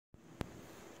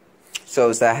So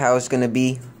is that how it's gonna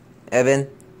be, Evan?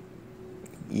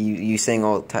 You saying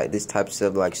all this types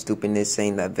of like stupidness,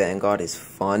 saying that Vanguard is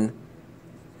fun?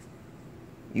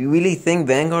 You really think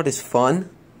Vanguard is fun?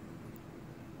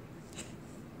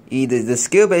 Either the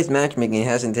skill-based matchmaking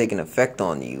hasn't taken effect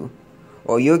on you,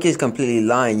 or you're just completely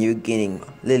lying. You're getting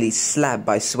literally slapped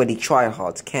by sweaty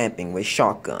tryhards camping with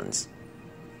shotguns.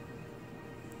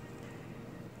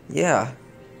 Yeah.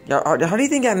 How do you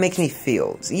think that makes me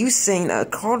feel? So you saying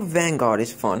that COD Vanguard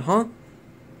is fun, huh?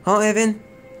 Huh, Evan?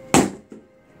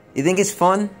 You think it's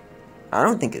fun? I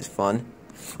don't think it's fun.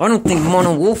 I don't think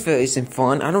Modern Warfare isn't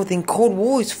fun. I don't think Cold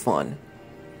War is fun.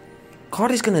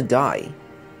 COD is gonna die.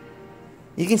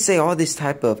 You can say all this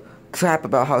type of crap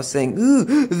about how saying,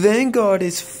 ooh, Vanguard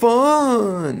is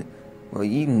fun. Well,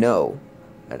 you know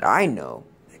that I know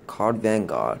that COD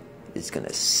Vanguard is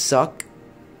gonna suck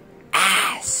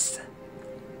ass.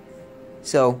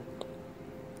 So,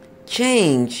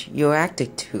 change your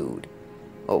attitude.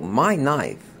 Oh, my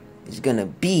knife is gonna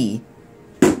be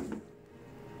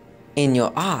in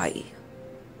your eye.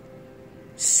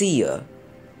 See ya,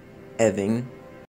 Evan.